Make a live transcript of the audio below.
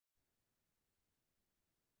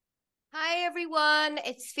Hi everyone,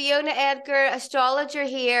 it's Fiona Edgar, astrologer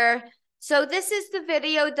here. So this is the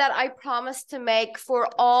video that I promised to make for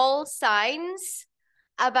all signs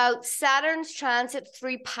about Saturn's transit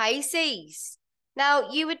through Pisces. Now,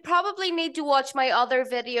 you would probably need to watch my other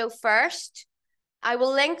video first. I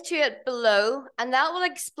will link to it below, and that will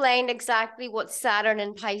explain exactly what Saturn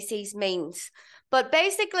in Pisces means. But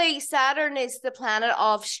basically, Saturn is the planet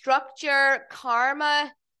of structure,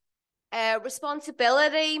 karma,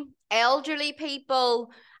 responsibility, elderly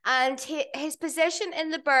people, and his position in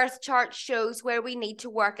the birth chart shows where we need to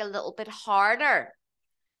work a little bit harder.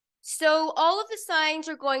 So all of the signs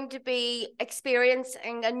are going to be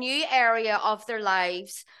experiencing a new area of their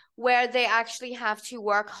lives where they actually have to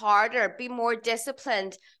work harder, be more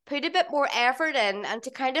disciplined, put a bit more effort in, and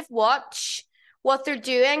to kind of watch what they're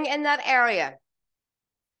doing in that area.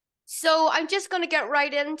 So I'm just going to get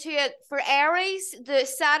right into it. For Aries, the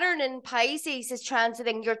Saturn in Pisces is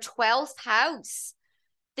transiting your 12th house.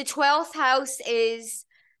 The 12th house is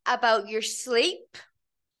about your sleep.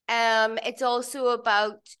 It's also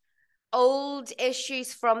about old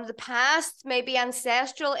issues from the past, maybe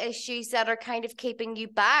ancestral issues that are kind of keeping you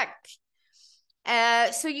back.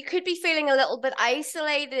 So you could be feeling a little bit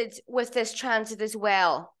isolated with this transit as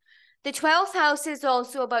well. The 12th house is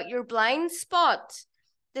also about your blind spot,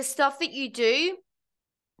 the stuff that you do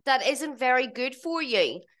that isn't very good for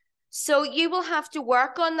you. So you will have to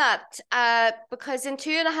work on that because in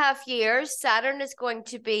 2.5 years, Saturn is going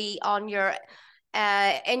to be on your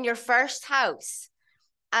in your first house,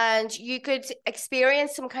 and you could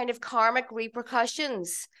experience some kind of karmic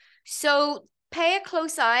repercussions. So pay a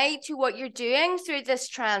close eye to what you're doing through this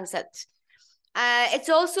transit. It's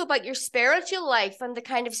also about your spiritual life and the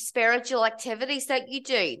kind of spiritual activities that you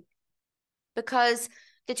do, because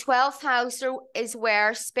the 12th house is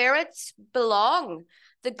where spirits belong.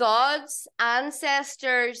 The gods,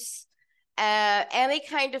 ancestors, any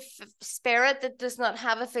kind of spirit that does not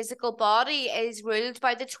have a physical body is ruled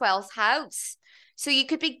by the 12th house. So you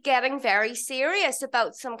could be getting very serious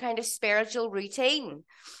about some kind of spiritual routine.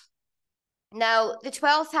 Now, the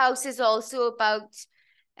 12th house is also about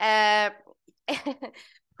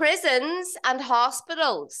prisons and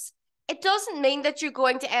hospitals. It doesn't mean that you're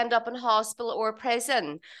going to end up in hospital or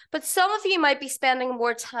prison, but some of you might be spending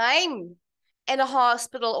more time in a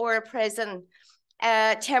hospital or a prison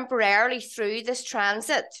temporarily through this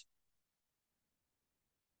transit.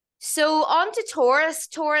 So on to Taurus.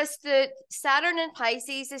 Taurus, the Saturn in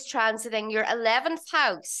Pisces is transiting your 11th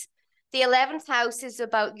house. The 11th house is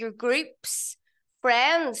about your groups,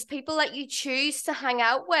 friends, people that you choose to hang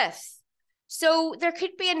out with. So there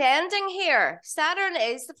could be an ending here. Saturn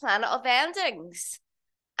is the planet of endings.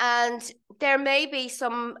 And there may be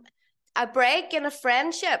a break in a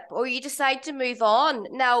friendship, or you decide to move on.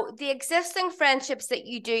 Now, the existing friendships that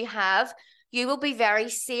you do have, you will be very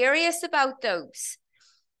serious about those.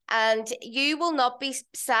 And you will not be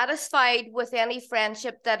satisfied with any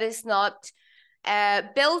friendship that is not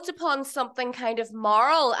built upon something kind of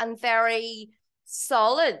moral and very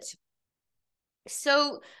solid.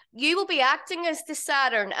 So you will be acting as the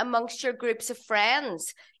Saturn amongst your groups of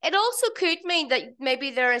friends. It also could mean that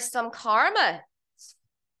maybe there is some karma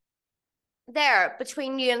there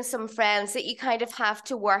between you and some friends that you kind of have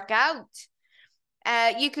to work out.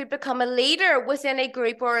 You could become a leader within a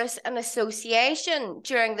group or an association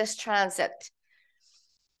during this transit.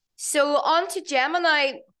 So on to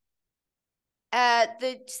Gemini.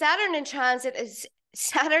 The Saturn in transit is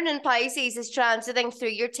Saturn in Pisces is transiting through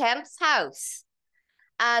your 10th house.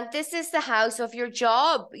 And this is the house of your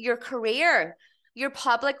job, your career, your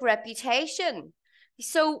public reputation.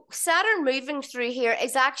 So Saturn moving through here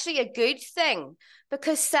is actually a good thing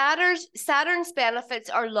because Saturn's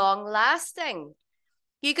benefits are long lasting.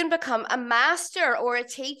 You can become a master or a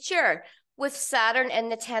teacher with Saturn in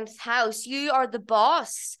the 10th house. You are the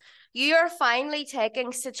boss. You are finally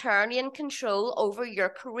taking Saturnian control over your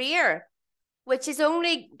career, which is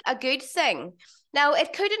only a good thing. Now,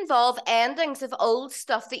 it could involve endings of old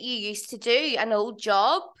stuff that you used to do, an old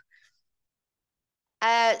job.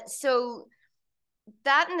 So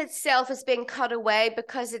that in itself is being cut away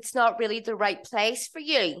because it's not really the right place for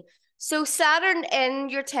you. So Saturn in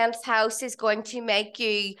your 10th house is going to make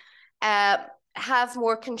you have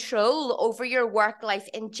more control over your work life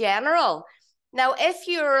in general. Now, if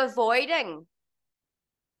you're avoiding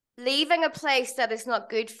leaving a place that is not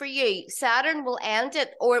good for you, Saturn will end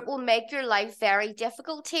it, or it will make your life very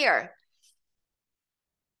difficult here.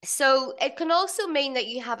 So it can also mean that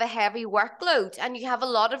you have a heavy workload and you have a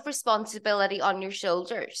lot of responsibility on your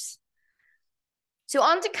shoulders. So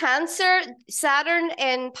on to Cancer. Saturn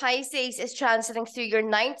in Pisces is transiting through your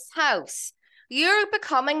 9th house. You're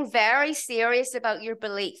becoming very serious about your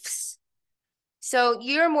beliefs. So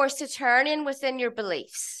you're more Saturnian within your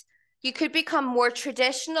beliefs. You could become more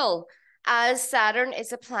traditional, as Saturn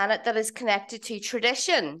is a planet that is connected to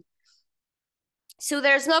tradition. So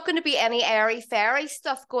there's not going to be any airy-fairy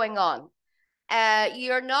stuff going on.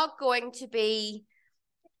 You're not going to be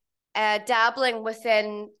dabbling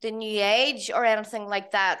within the new age or anything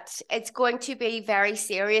like that. It's going to be very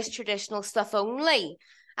serious traditional stuff only.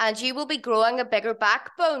 And you will be growing a bigger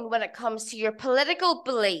backbone when it comes to your political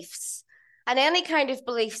beliefs and any kind of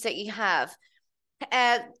beliefs that you have.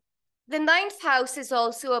 The ninth house is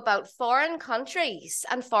also about foreign countries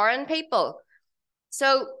and foreign people.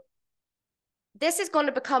 So this is going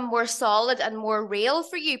to become more solid and more real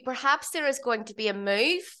for you. Perhaps there is going to be a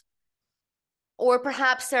move, or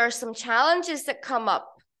perhaps there are some challenges that come up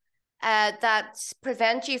that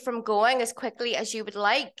prevent you from going as quickly as you would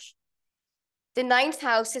like. The ninth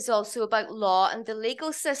house is also about law and the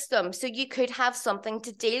legal system, so you could have something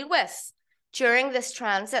to deal with during this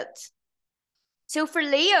transit. So for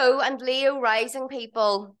Leo and Leo rising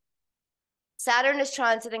people, Saturn is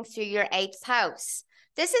transiting through your 8th house.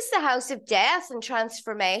 This is the house of death and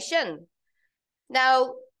transformation.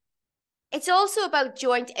 Now, it's also about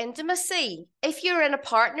joint intimacy. If you're in a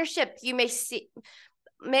partnership, you may see,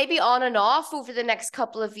 maybe on and off over the next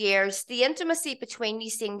couple of years, the intimacy between you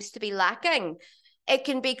seems to be lacking. It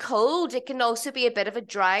can be cold. It can also be a bit of a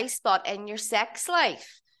dry spot in your sex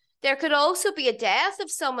life. There could also be a death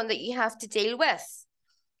of someone that you have to deal with,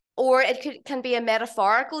 or can be a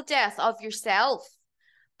metaphorical death of yourself.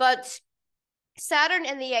 But Saturn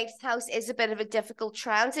in the 8th house is a bit of a difficult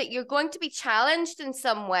transit. You're going to be challenged in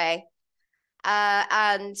some way,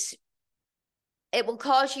 and it will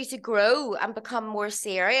cause you to grow and become more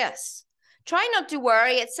serious. Try not to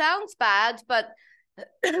worry. It sounds bad, but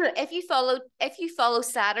if you follow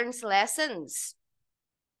Saturn's lessons,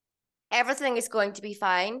 everything is going to be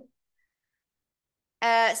fine.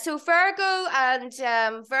 So Virgo and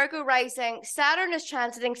Virgo rising, Saturn is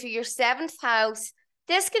transiting through your 7th house.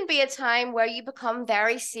 This can be a time where you become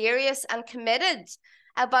very serious and committed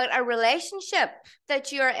about a relationship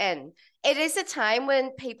that you're in. It is a time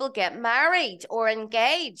when people get married or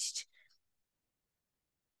engaged.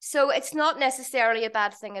 So it's not necessarily a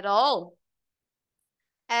bad thing at all.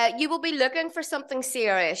 You will be looking for something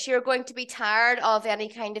serious. You're going to be tired of any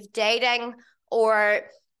kind of dating or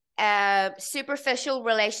superficial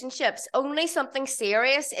relationships. Only something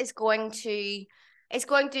serious is going to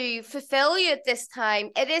fulfill you at this time.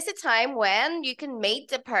 It is a time when you can meet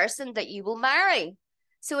the person that you will marry.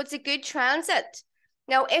 So it's a good transit.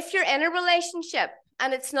 Now, if you're in a relationship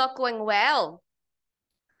and it's not going well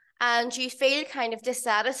and you feel kind of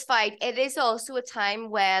dissatisfied, it is also a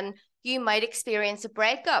time when you might experience a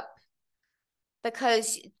breakup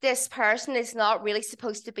because this person is not really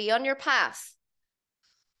supposed to be on your path.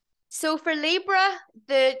 So for Libra,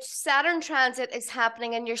 the Saturn transit is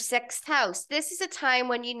happening in your 6th house. This is a time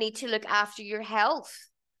when you need to look after your health.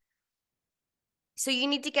 So you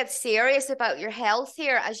need to get serious about your health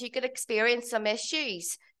here, as you could experience some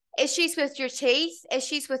issues. Issues with your teeth,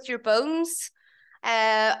 issues with your bones,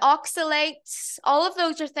 oxalates, all of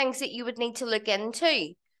those are things that you would need to look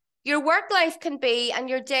into. Your work life can be, and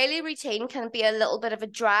your daily routine can be a little bit of a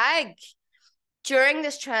drag during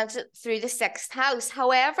this transit through the 6th house.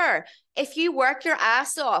 However, if you work your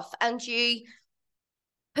ass off and you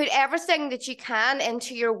put everything that you can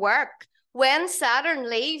into your work, when Saturn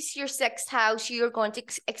leaves your 6th house, you're going to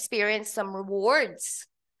experience some rewards.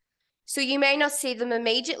 So you may not see them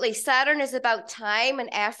immediately. Saturn is about time and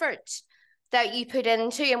effort that you put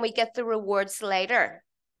into, and we get the rewards later.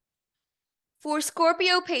 For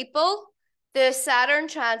Scorpio people, the Saturn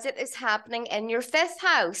transit is happening in your 5th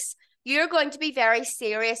house. You're going to be very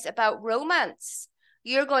serious about romance.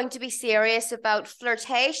 You're going to be serious about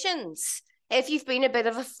flirtations. If you've been a bit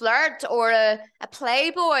of a flirt or a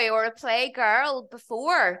playboy or a playgirl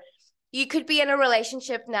before, you could be in a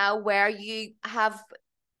relationship now where you have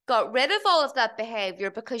got rid of all of that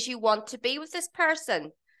behavior because you want to be with this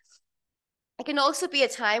person. It can also be a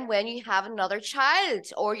time when you have another child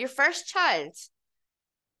or your first child,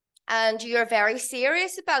 and you're very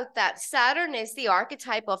serious about that. Saturn is the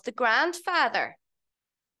archetype of the grandfather.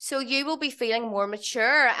 So you will be feeling more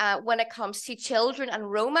mature when it comes to children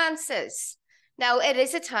and romances. Now, it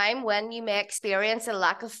is a time when you may experience a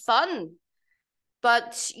lack of fun,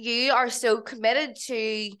 but you are so committed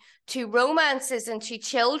to romances and to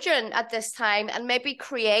children at this time, and maybe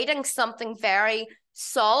creating something very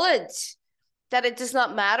solid, that it does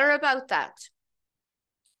not matter about that.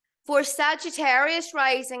 For Sagittarius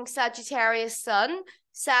rising, Sagittarius sun,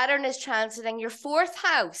 Saturn is transiting your 4th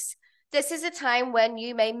house. This is a time when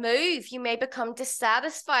you may move, you may become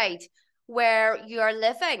dissatisfied where you are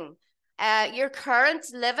living. Your current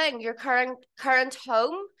living, your current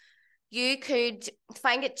home, you could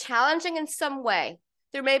find it challenging in some way.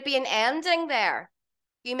 There may be an ending there.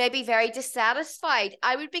 You may be very dissatisfied.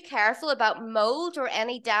 I would be careful about mold or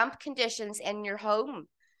any damp conditions in your home.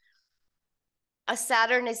 A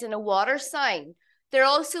Saturn is in a water sign. There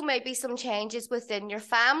also may be some changes within your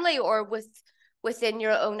family or within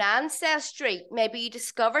your own ancestry. Maybe you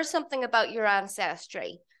discover something about your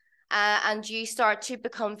ancestry and you start to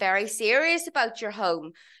become very serious about your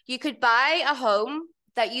home. You could buy a home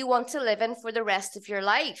that you want to live in for the rest of your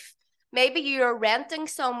life. Maybe you're renting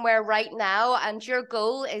somewhere right now and your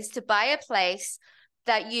goal is to buy a place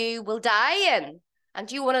that you will die in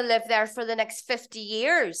and you want to live there for the next 50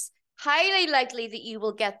 years. Highly likely that you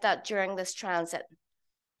will get that during this transit,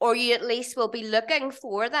 or you at least will be looking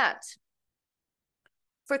for that.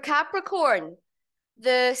 For Capricorn,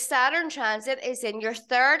 the Saturn transit is in your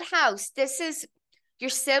third house. This is your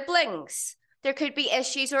siblings. There could be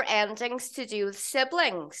issues or endings to do with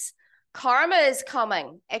siblings. Karma is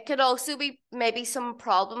coming. It could also be maybe some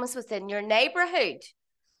problems within your neighborhood.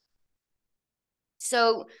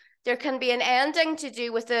 So there can be an ending to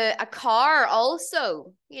do with a car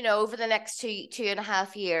also, you know, over the next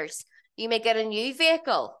 2.5 years. You may get a new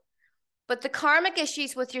vehicle. But the karmic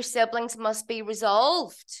issues with your siblings must be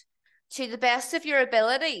resolved to the best of your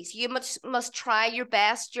abilities. You must try your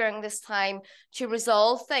best during this time to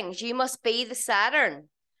resolve things. You must be the Saturn.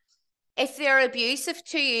 If they're abusive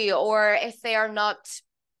to you or if they are not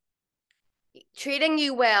treating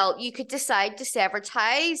you well, you could decide to sever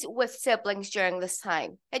ties with siblings during this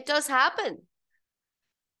time. It does happen.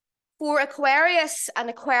 For Aquarius and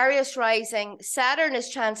Aquarius rising, Saturn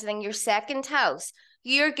is transiting your second house.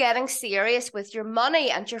 You're getting serious with your money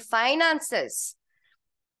and your finances.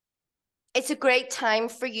 It's a great time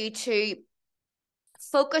for you to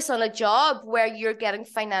focus on a job where you're getting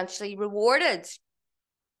financially rewarded.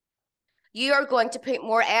 You are going to put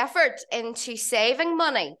more effort into saving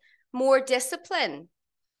money, more discipline.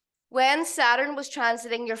 When Saturn was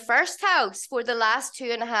transiting your first house for the last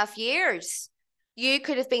 2.5 years, you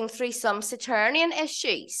could have been through some Saturnian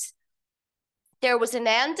issues. There was an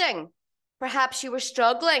ending. Perhaps you were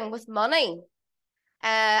struggling with money,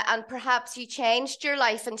 and perhaps you changed your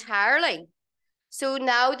life entirely. So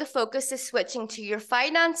now the focus is switching to your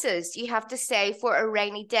finances. You have to save for a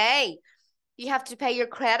rainy day. You have to pay your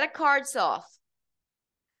credit cards off.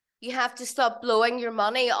 You have to stop blowing your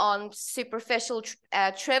money on superficial,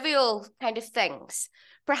 trivial kind of things.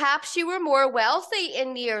 Perhaps you were more wealthy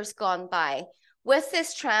in years gone by. With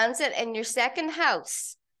this transit in your second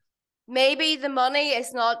house, maybe the money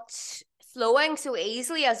is not flowing so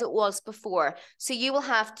easily as it was before. So you will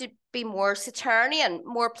have to be more Saturnian,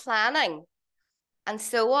 more planning, and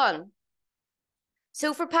so on.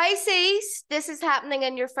 So for Pisces, this is happening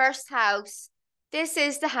in your first house. This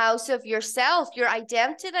is the house of yourself, your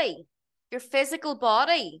identity, your physical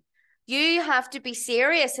body. You have to be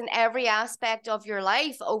serious in every aspect of your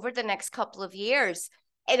life over the next couple of years.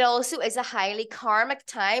 It also is a highly karmic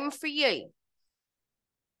time for you.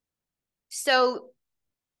 So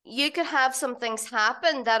you could have some things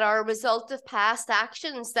happen that are a result of past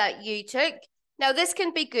actions that you took. Now, this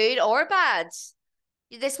can be good or bad.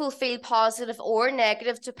 This will feel positive or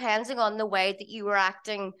negative depending on the way that you were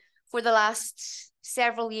acting for the last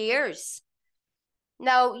several years.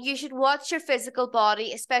 Now, you should watch your physical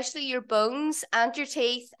body, especially your bones and your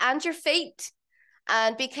teeth and your feet,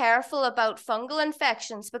 and be careful about fungal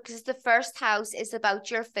infections because the first house is about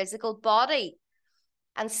your physical body.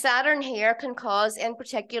 And Saturn here can cause, in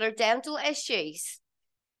particular, dental issues.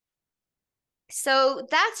 So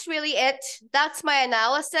that's really it. That's my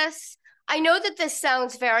analysis. I know that this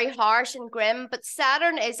sounds very harsh and grim, but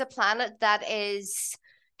Saturn is a planet that is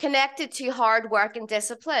connected to hard work and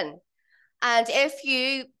discipline. And if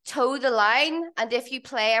you toe the line and if you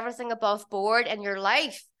play everything above board in your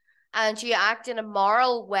life and you act in a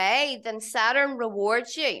moral way, then Saturn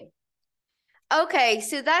rewards you. Okay,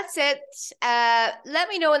 so that's it. Let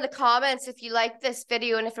me know in the comments if you like this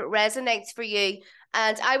video and if it resonates for you.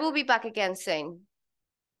 And I will be back again soon.